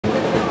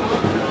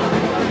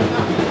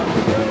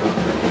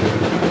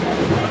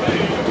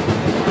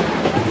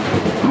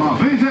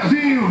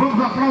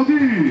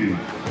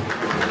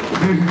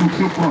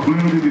seu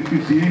problema de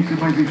deficiência,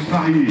 mas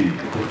está aí.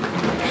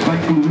 Está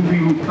inclusive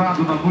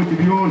enlutado na noite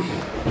de hoje,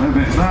 não é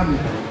verdade?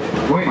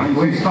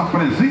 Mas está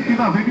presente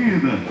na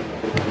avenida,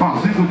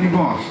 fazendo o que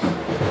gosta.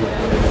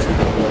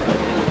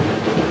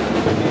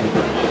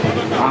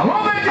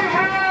 Alô, Verde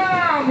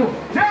Branco!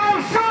 É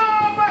o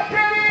show,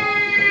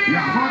 bateria! E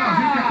agora a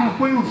gente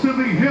acompanha o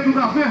samba enredo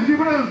da Verde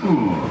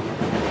Branco.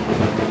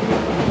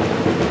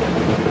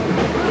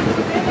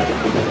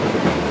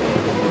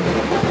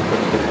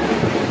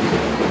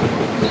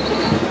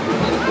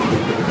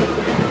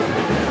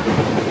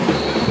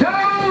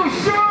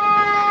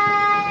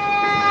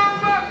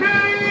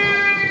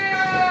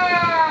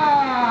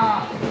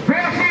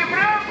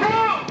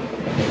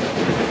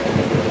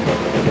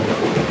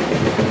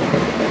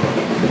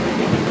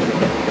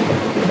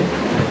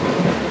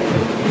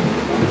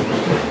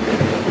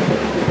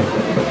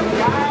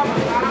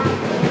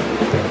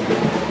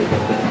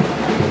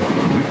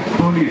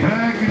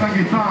 Reggae na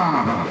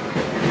guitarra.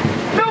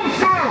 Não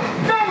sou,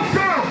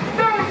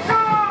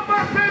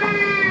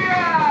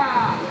 bateria!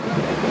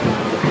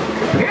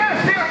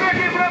 Esse é o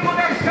Verde Branco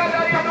da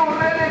escadaria do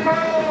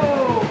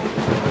Relegou.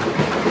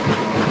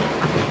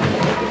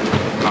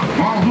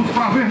 Aplausos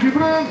para Verde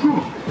Branco.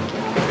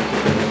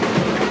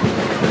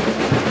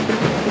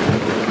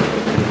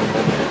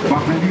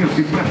 Bateria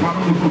se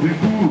preparando para o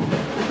recuo,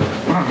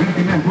 para a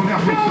gente mergulhar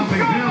no samba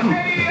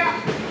enredo.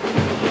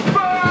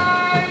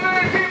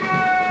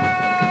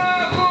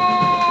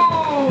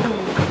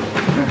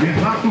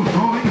 Renato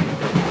João, hein?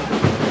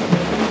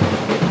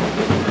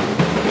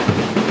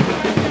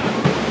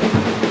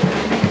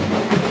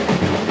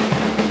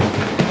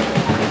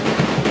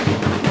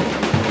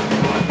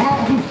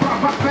 Aplausos para a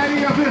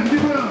bateria Verde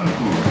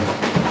Branco.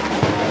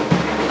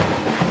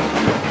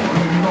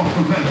 O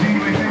nosso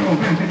Zezinho em meio ao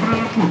Verde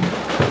Branco,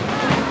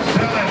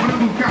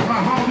 celebrando o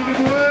Carnaval de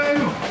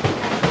Limoeiro.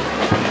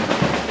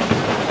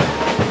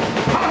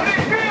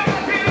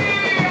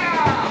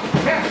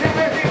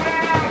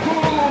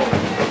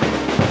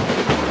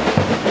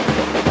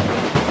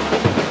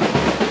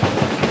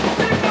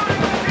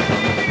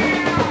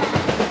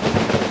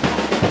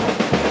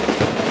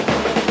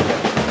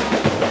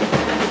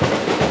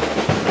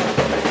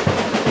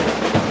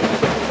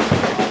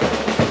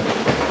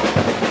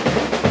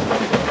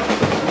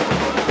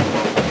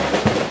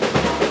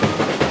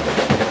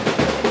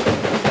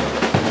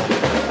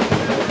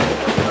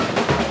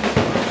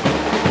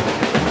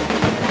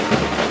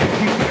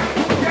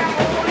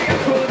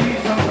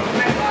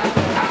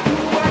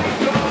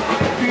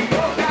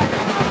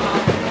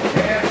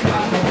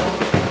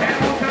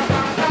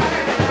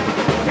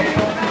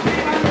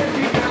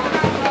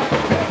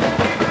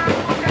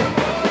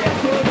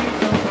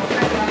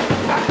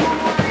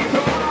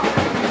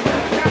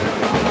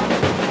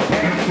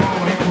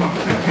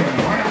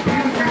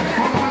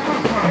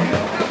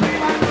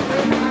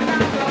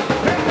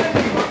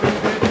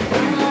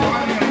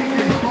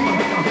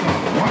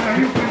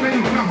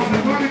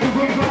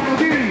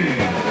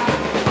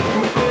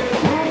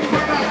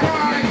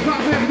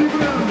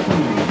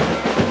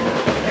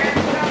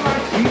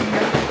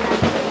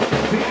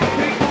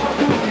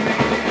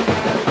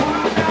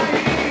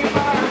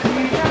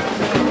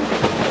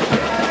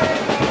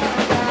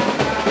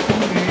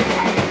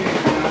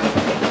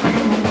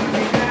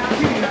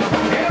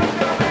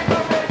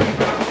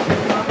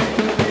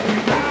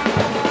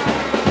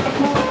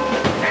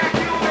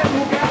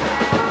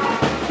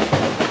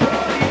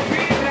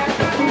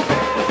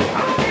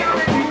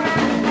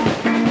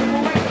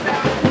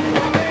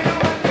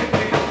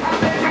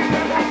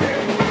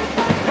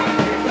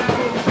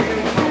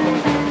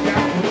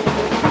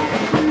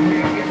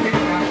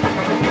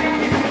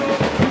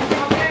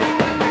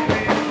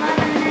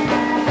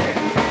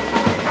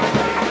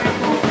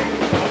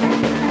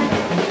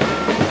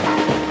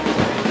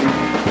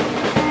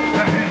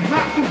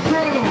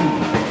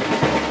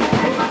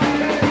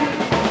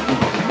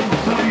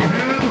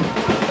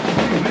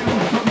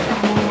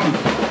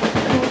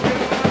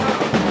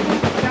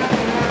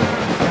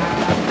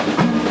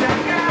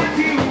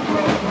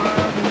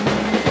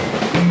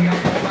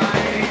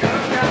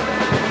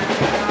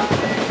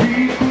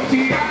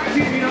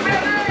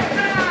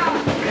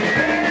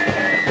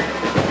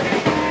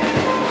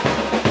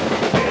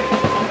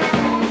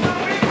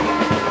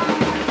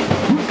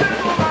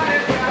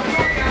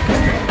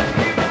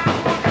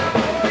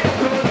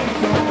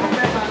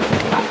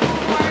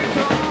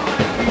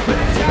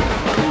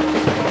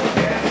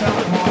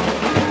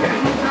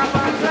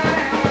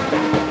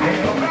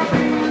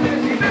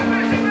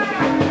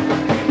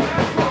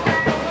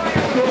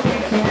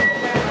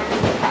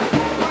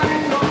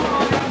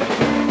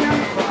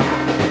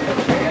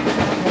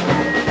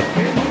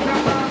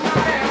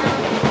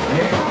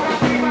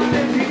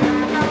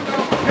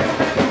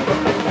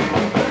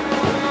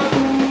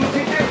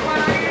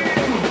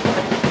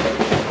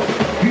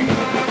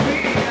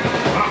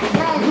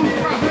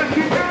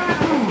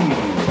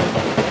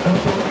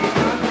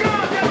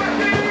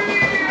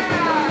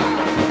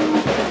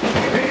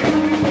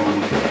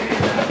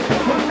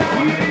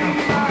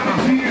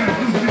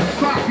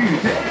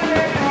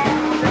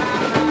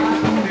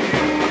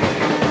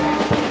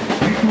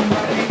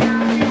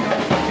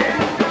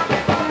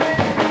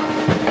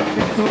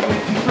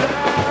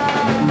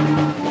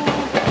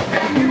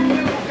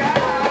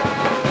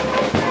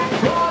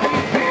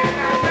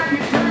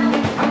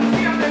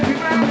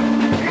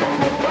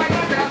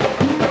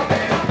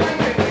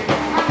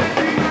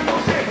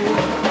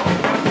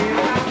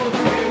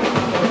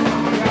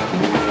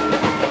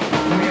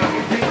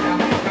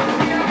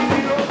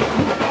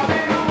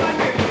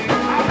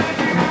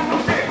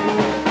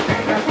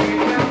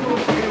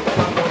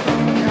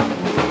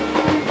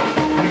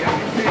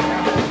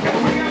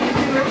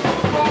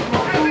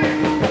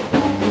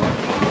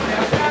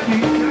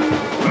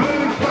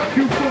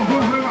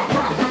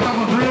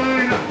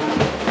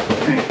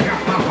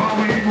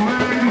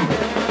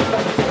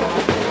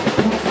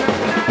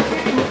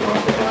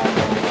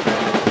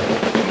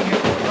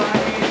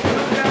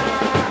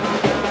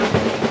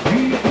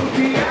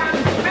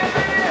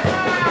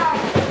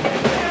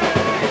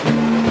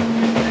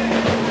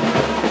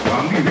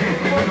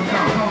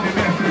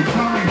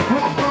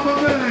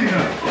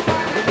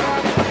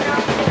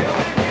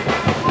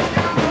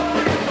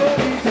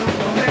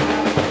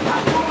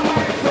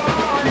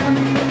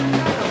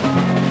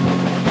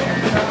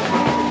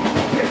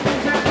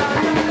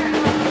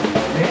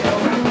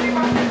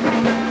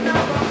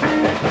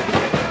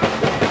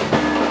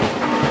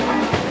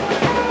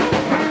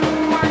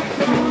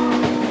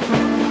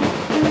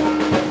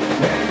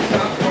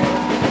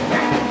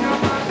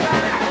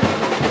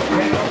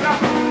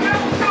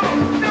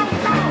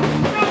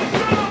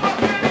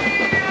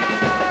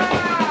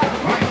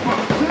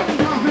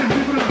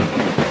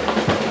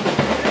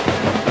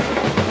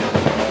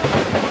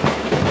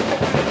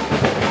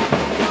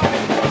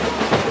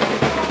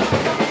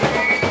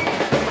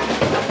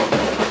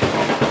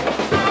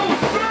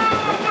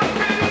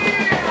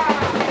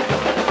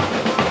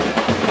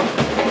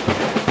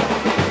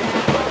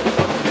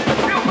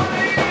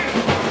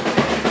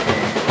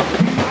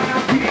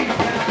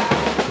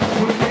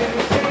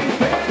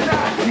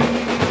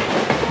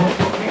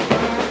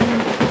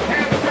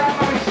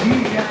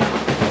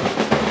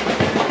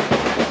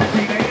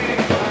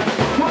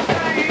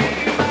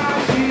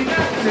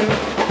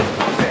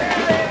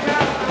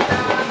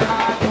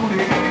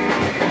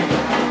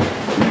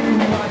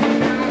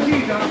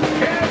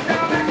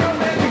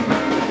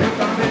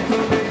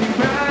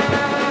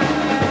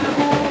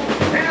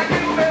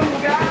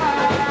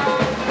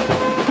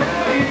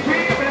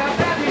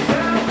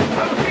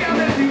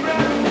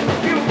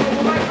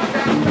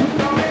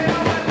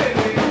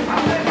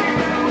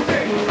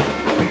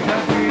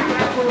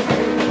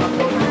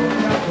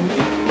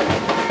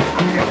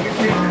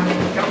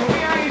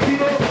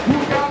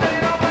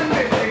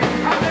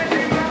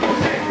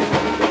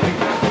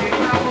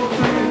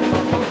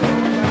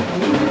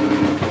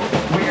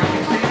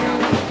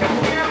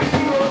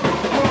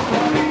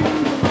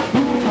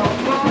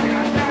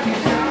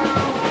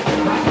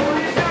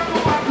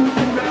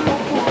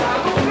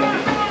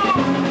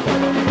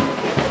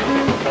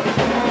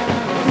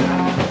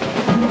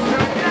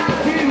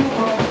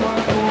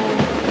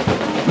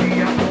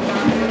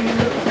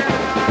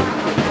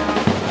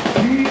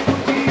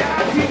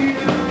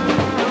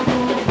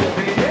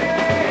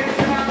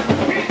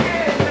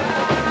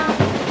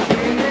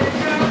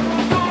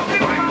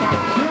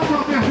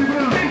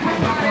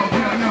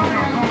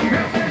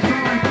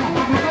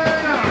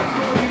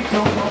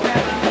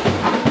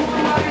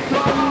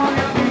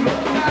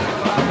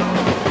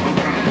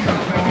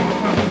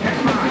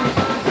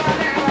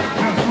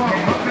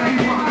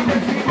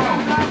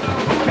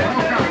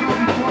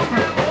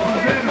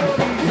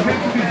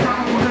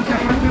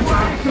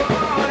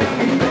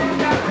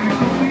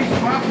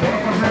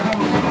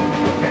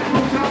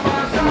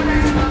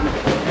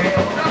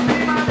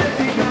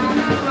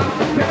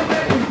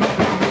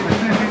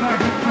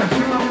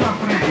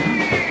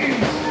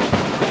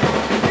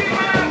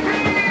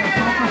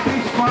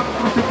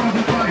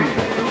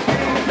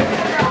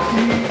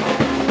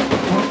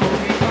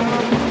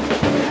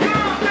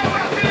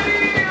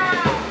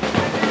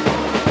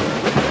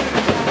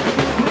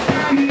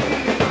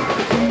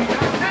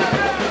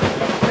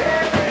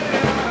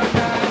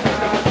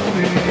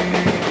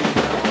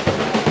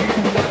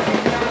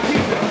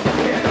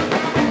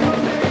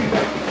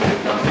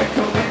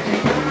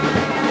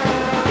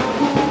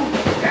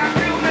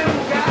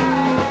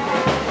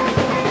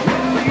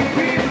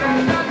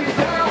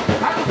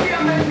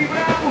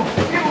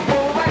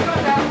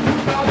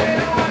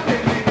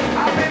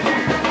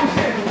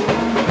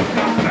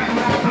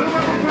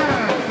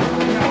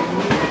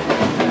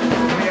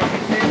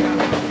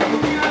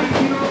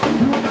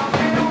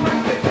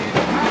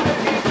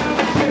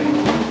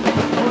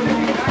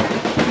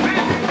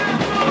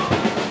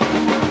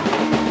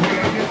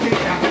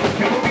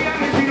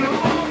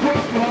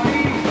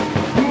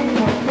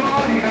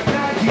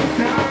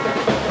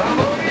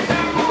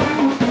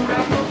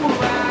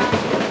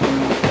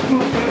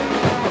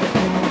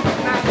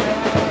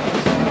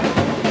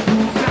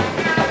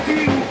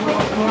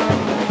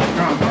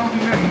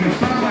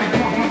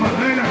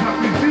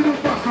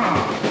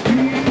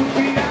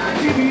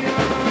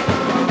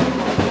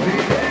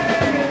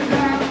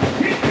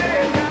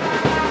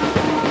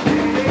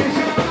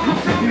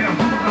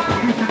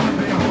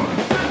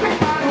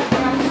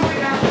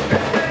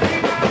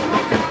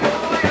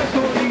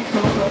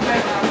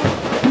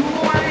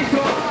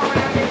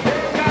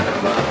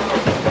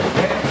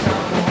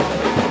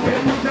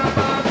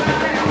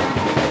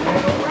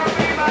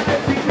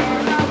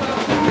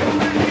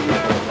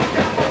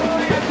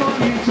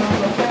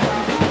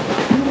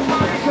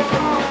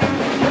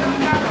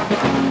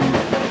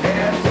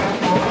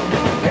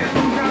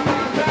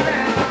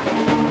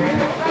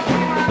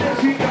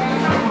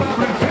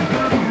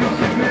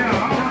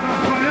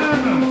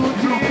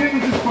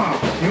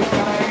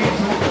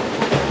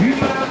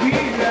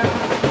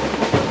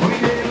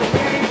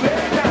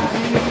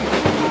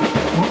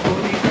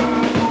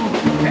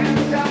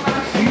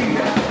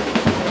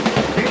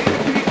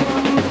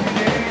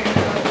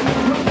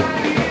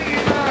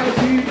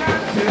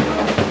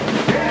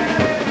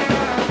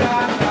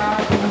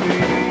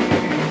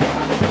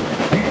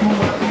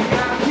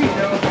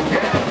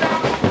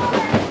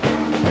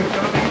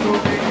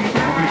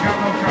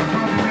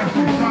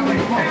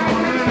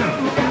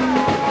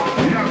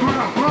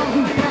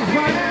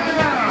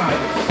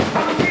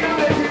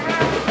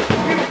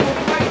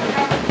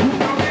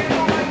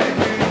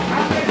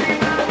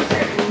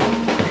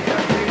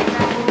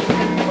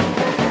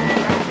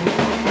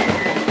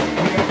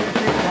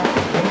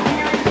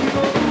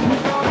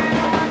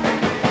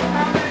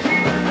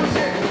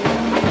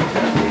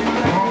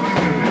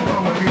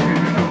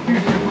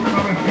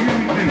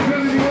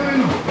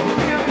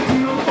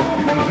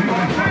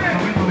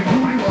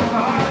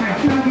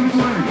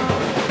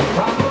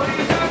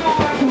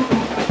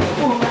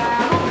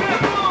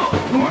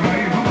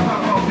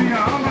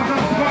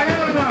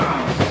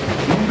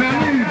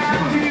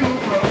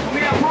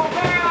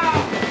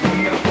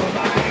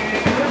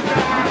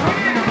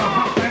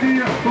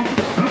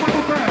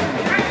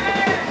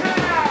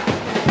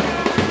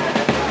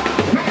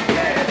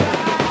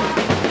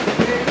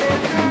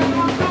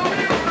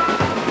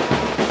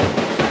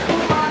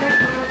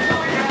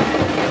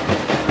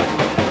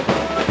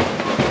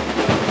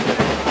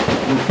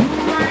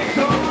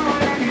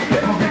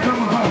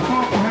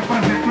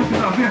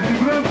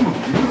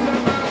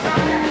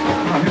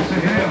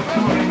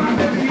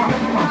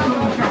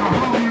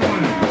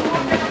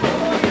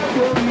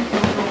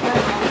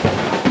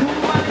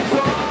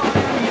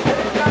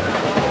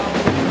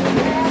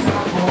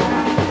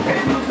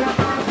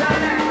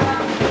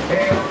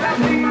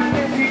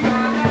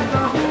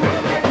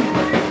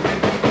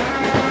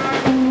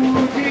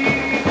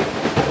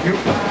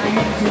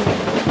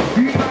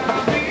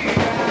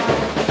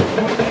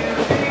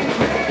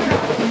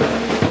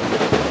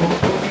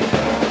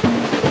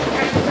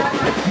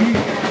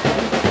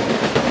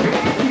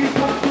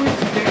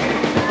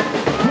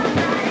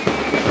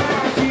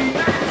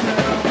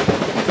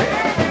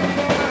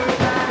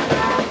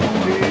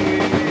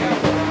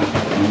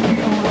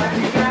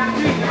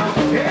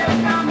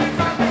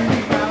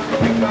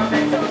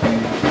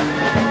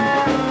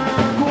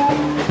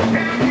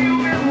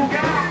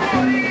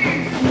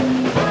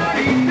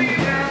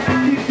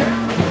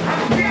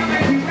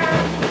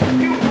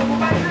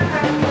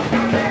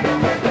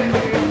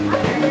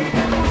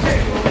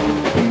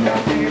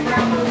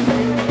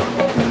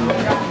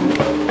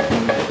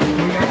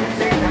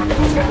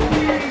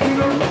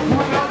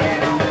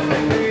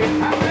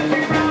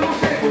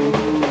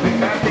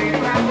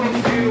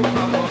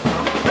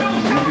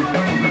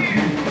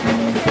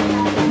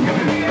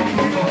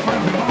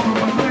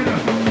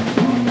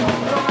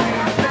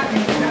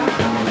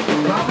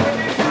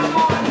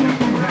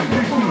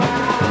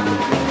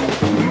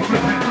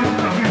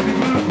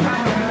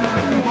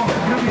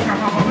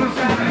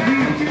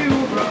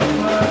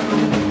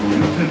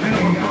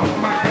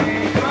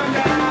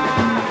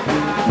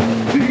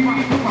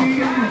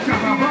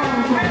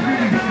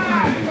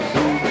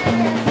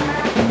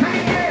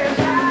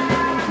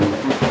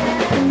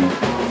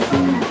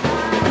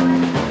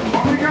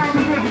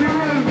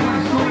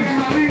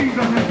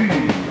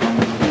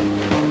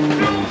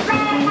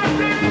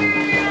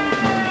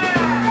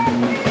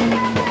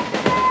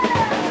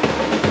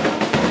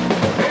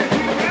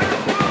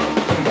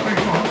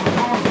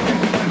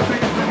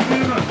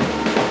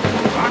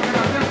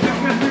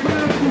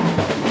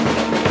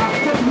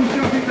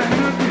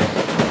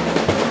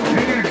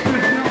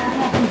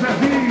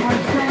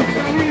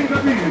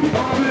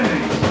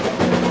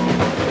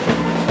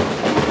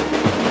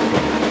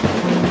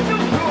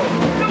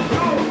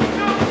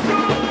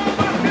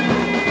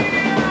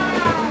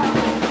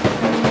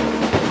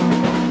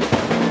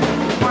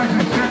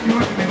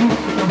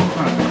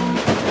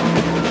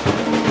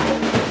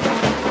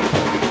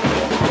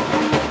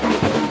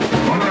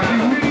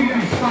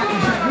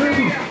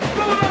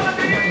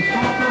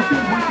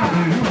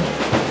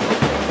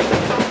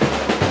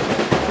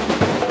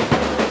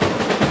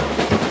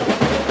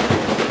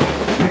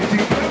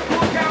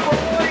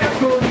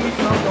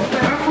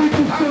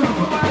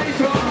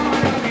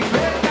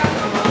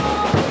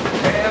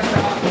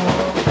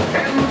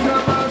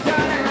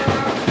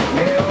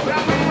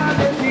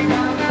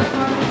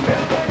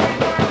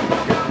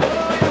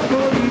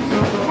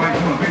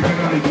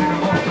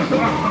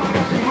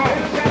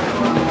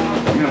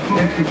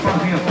 eles que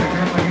fazem a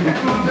Secretaria de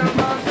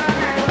Trânsito,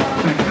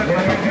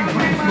 Secretaria de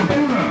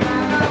Infraestrutura,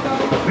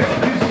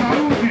 de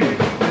Saúde,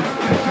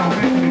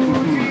 especialmente de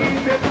Cultura.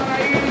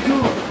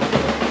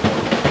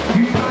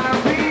 Que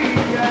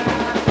maravilha,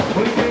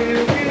 foi ter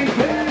que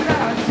ver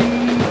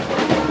assim,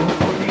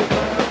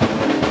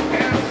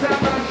 essa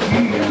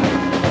magia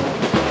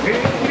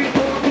entre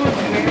todos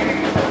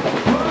eles,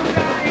 quando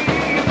a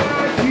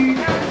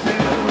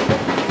imaginação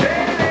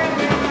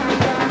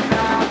celebrada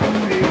na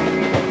natureza.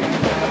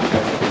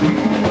 E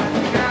com a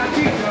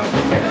gratidão,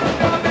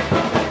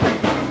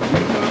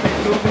 eu também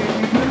sou bem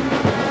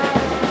branco,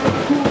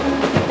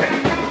 é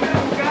no meu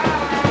lugar.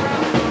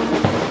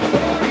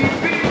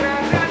 Orifício da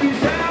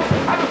tradição,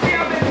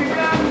 anuncia verde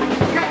branco,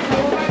 que a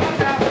cor vai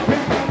mandar. Dia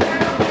verde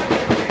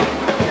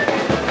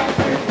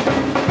e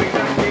branco.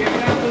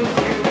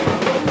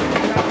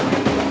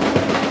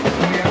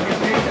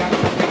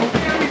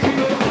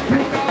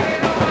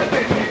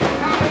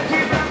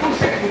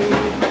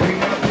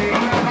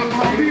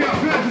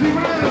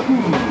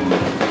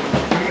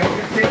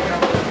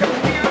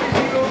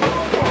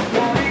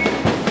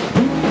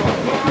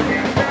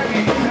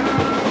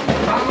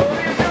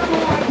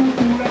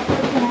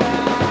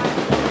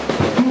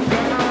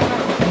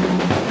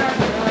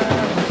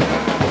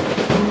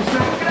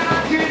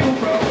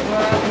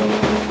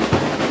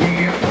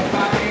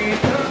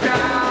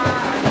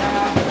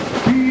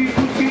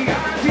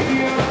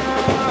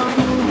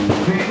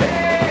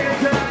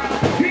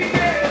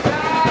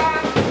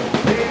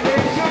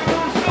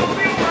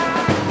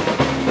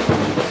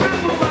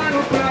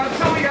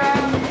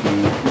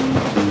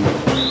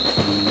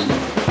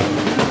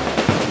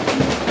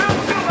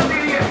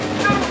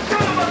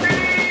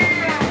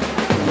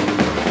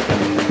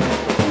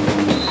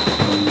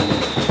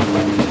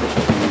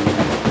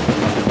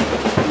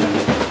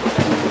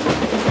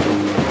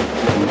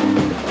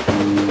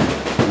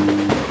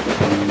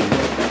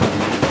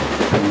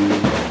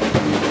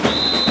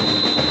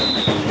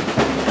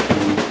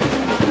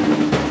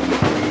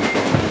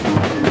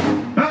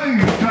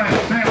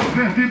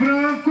 Verde e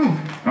branco.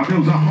 Cadê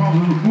os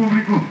aplausos do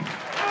público?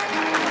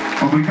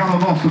 Obrigado ao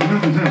nosso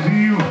grande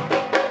Zezinho.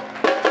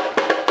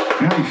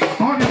 É a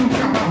história do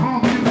Carnaval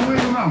do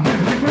Limoeiro na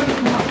verde e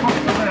branco na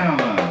costa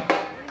dela.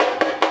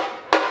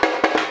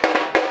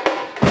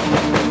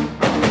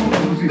 A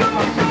todos os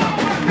espaços da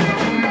parte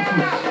dos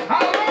preços. A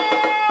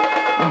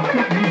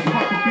todos os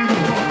batuqueiros,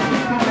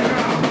 muito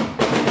obrigado.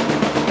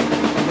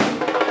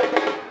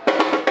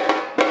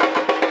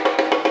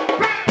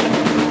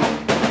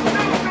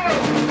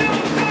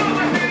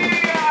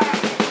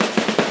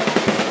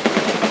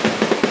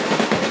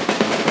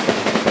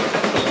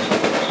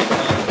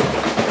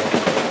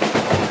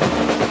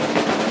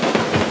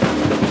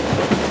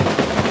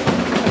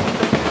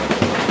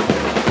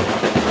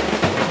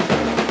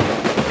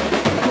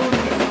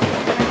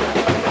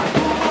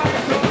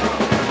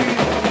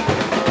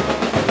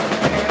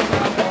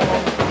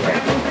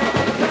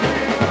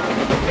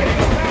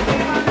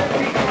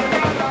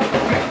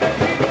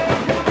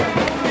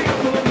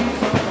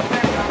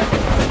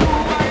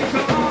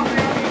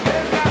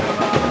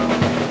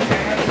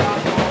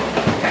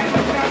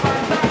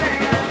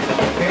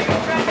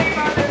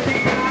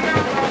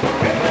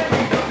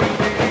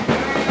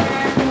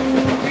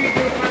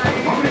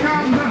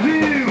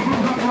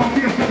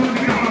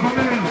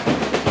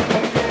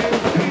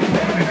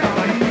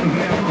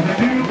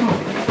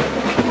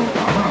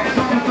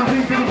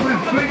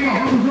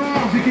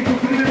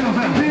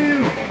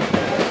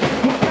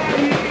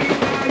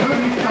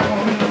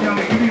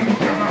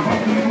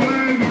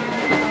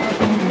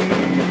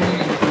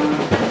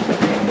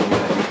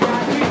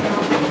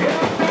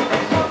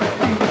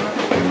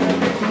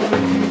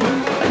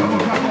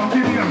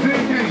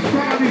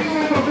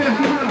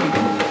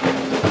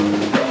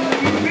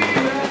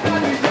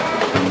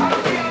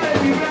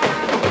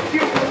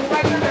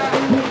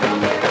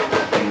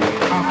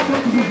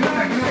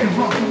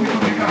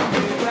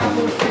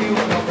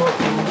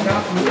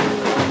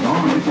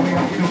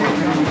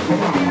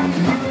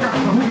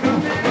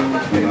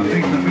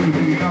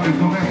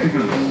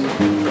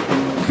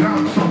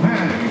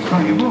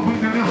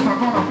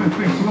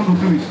 Aperfeiçoando o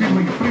seu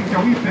estilo em frente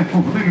ao Hiper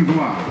Cordeiro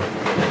do Ar.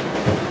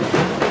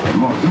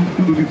 Lojão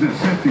Tudo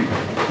 17.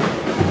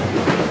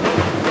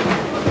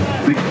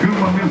 Tem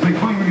cama, mesa e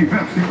banho,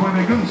 universo com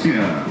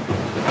elegância.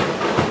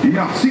 E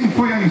assim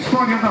foi a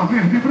história da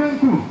Verde e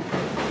Branco.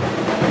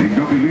 Em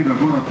Gabeleira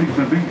agora tem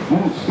também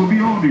Posto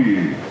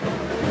Bione.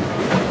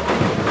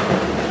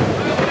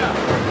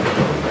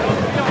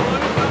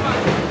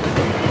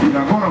 E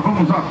agora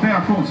vamos até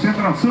a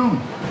concentração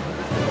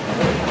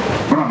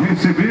para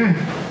receber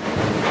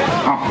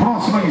a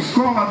próxima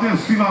escola a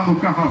desfilar no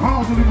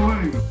Carnaval do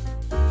Limoeiro.